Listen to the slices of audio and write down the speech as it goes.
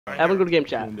Everyone go to game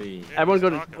chat. Everyone go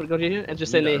to here and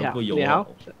just say ni hao. Ni hao.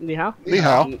 Ni hao. Ni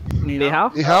hao. Ni hao.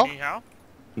 Ni hao.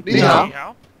 Ni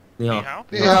hao. Ni hao.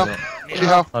你好， Ni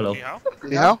hao. Hello，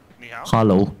 Ni hao.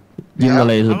 Hello， 英格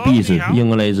雷是 beast， 英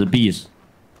格雷是 beast，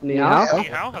 你好。你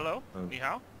好。 Hello， 你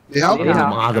好。 你好。我他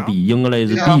妈个逼，英格雷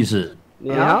是 beast。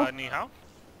 你好。 你好。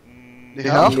 你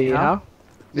好。 你好。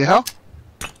 你好。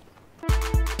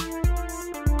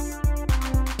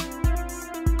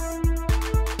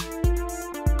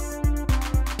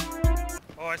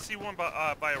 Oh, I see one by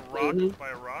a rock. By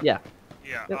a rock. Yeah.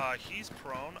 Yeah. Yep. He's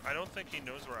prone. I don't think he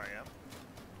knows where I am.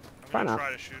 I'm Probably gonna not.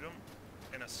 try to shoot him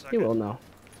in a second. He will know.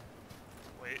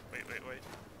 Wait.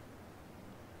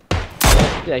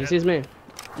 Yeah, he sees me.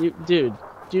 Dude, do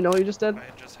you know what you just did? I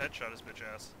just headshot his bitch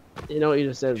ass. You know what you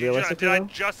just did, realistically? Did I though?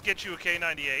 just get you a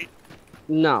K98?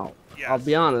 No. Yes. I'll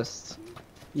be honest.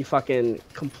 You fucking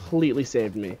completely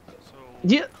saved me. So,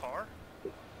 Yeah. car?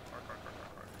 Car.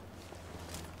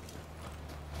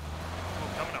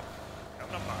 Oh, coming up.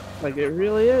 Like, it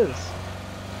really is.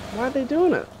 Why are they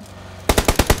doing it?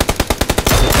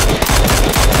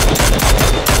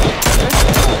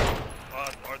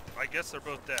 I guess they're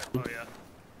both dead. Oh, yeah.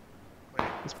 Wait.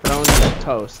 It's prone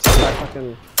toast. If I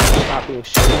fucking stop being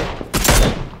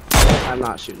shitty, I'm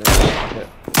not shooting him.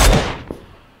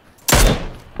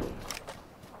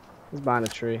 He's behind a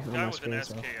tree on Guy my with screen, an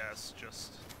so. SKS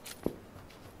just...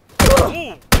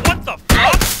 Ooh! What the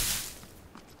fuck?!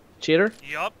 Cheater?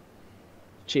 Yup.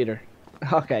 Cheater.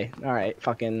 Okay, alright,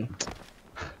 fucking,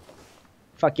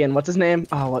 what's his name?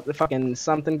 Oh, what the fucking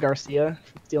something Garcia?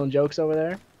 Stealing jokes over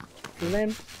there? What's his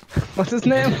name? What's his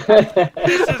name?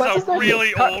 This is a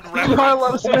really old reference.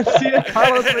 Carlos Mencia.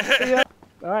 Carlos Mencia.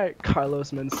 Alright,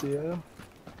 Carlos Mencia.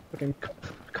 Fucking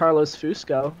Carlos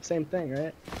Fusco. Same thing,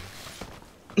 right?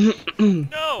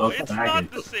 No, it's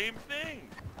not the same thing.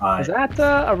 Is that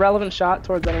a relevant shot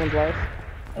towards anyone's life?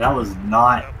 That was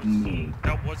not me.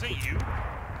 That wasn't you?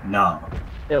 No.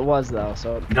 It was though,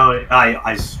 so. No,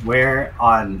 I swear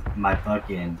on my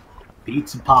fucking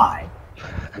pizza pie,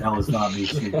 that was not me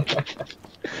shooting.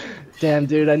 Damn,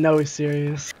 dude, I know he's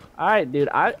serious. Alright, dude,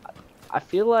 I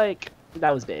feel like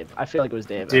that was Dave. I feel like it was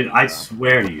Dave. Dude, I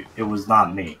swear to you, it was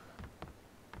not me.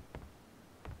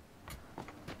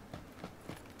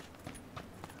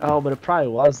 Oh, but it probably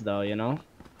was though, you know?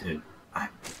 Dude,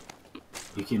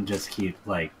 you can just keep,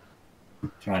 like,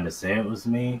 trying to say it was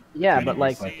me. Yeah, Dude, but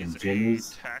like, fucking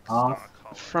Jimmy's off.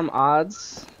 from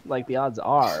odds, like the odds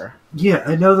are. Yeah,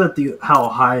 I know that how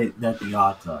high that the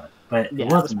odds are, but Yeah,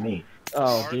 it wasn't me.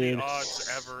 Oh, Are dude. the odds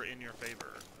ever in your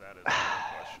favor? That is the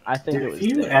question. I think Dude, it was if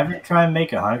you Dave. ever try and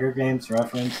make a Hunger Games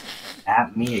reference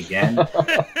at me again,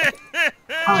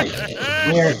 I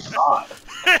swear to God.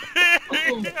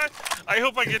 I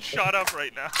hope I get shot up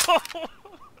right now.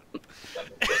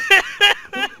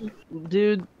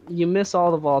 Dude, you miss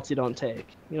all the vaults you don't take.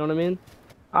 You know what I mean?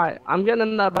 Alright, I'm getting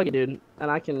in that buggy, dude,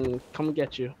 and I can come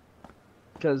get you.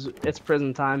 Because it's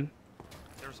prison time.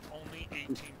 There's only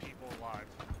 18 people alive.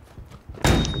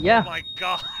 Yeah. Oh my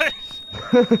gosh!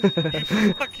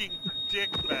 You fucking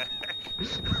dickbag.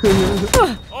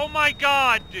 Oh my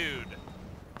god, dude!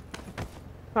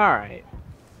 Alright.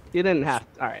 You didn't have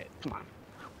to. Alright, come on.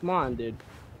 Come on, dude.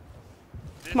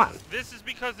 Come on. This is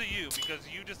because of you, because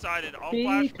you decided I'll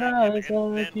flashback him Because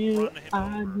and of then you, run him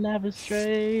I'd over. never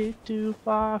stray too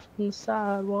far from the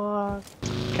sidewalk.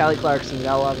 Kelly Clarkson,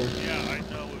 gotta love her. Yeah, I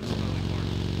know it was really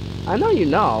hard. I know you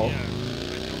know.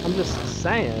 Yeah, I'm just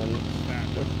saying. I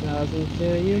know. 1,000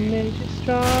 kill you make you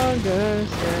stronger,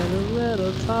 stand a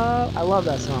little tall. I love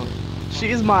that song.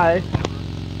 She's my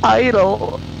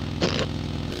idol.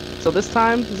 So this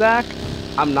time, Zach,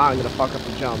 I'm not gonna fuck up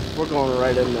the jump. We're going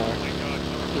right in there. Oh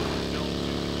my god, no,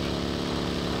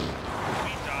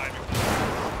 we die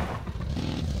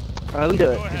because Alright, let me do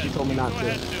it, Go because ahead. you told me not Go to.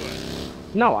 ahead and do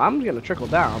it. No, I'm gonna trickle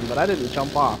down, but I didn't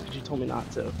jump off, because you told me not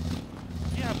to.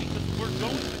 Yeah, because we're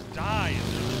going to die and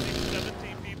there's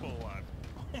only 17 people alive.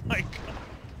 Oh my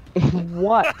god.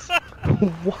 What?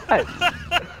 What?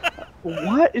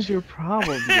 What is your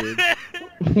problem, dude?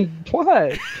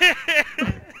 What?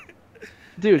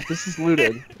 Dude, this is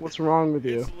looted. What's wrong with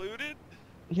you? It's looted?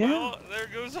 Yeah. Well, there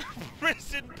goes a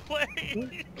prison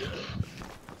plane.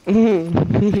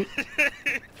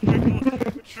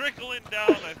 Trickling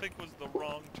down, I think, was the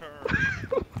wrong term.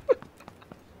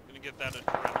 Gonna get that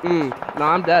in. No,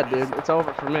 I'm dead, dude. It's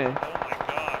over for me. Oh my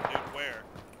god, dude, where?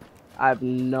 I have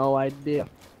no idea.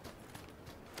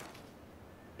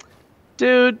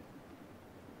 Dude!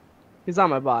 He's on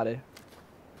my body.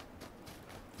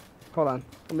 Hold on.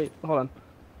 Hold on.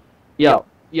 Yo.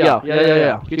 Yeah.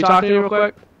 Can you talk to me real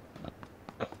quick?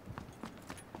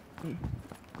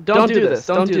 Don't do this.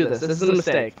 Don't do this. This is a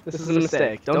mistake. This is a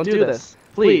mistake. Don't do this.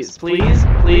 Please, please,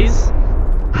 please.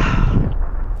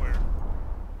 Where?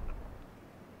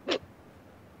 There's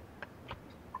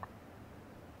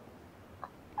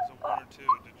a 1 or 2.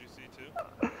 Did you see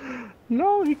 2?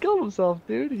 No, he killed himself,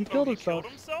 dude. He Oh, killed he himself.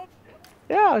 killed himself?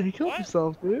 Yeah, he killed What?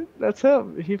 himself, dude. That's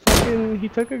him. He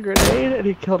took a grenade and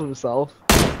he killed himself.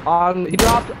 He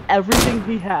dropped everything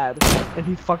he had and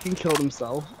he fucking killed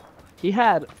himself. He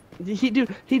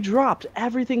dropped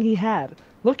everything he had.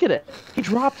 Look at it. He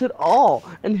dropped it all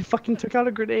and he fucking took out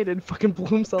a grenade and fucking blew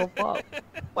himself up.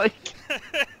 Like,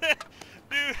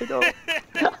 Dude. I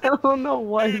don't know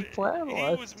what his Dude, plan he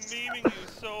was. was memeing you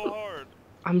so hard.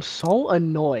 I'm so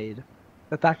annoyed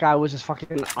that guy was just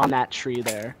fucking on that tree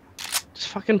there. Just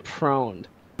fucking proned.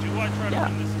 Do I try to Yeah.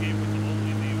 win this game with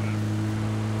only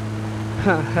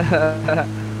the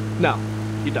No,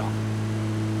 you don't.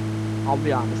 I'll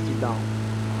be honest, you don't.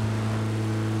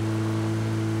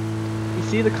 You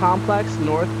see the complex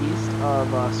northeast of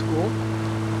school?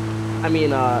 I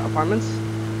mean, apartments?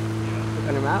 Look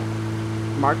on your map.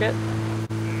 Market?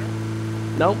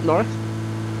 Nope, north.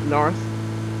 North.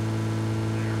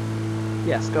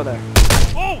 Yes, go there.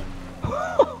 Oh!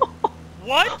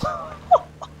 What?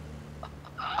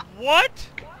 What?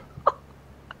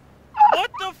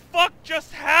 What the fuck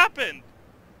just happened?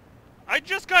 I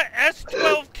just got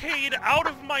S12K'd out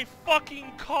of my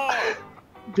fucking car.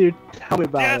 Dude, tell me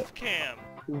about Death it. cam.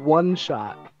 One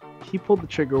shot. He pulled the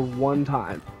trigger one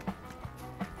time.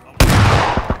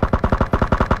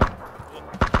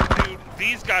 Dude,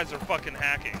 these guys are fucking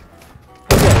hacking.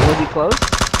 Okay, was he close?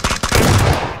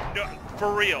 No,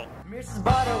 for real. Mrs.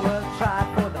 Butterworth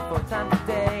tried for the 4th time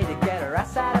today to get her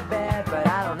ass out of bed, but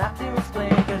I don't have to explain,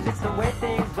 cause it's the way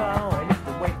things go, and it's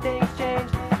the way things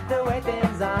change, the way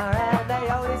things are, and they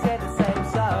always say the same.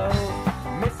 So,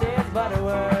 Mrs.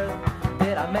 Butterworth,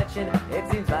 did I mention it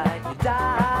seems like you died?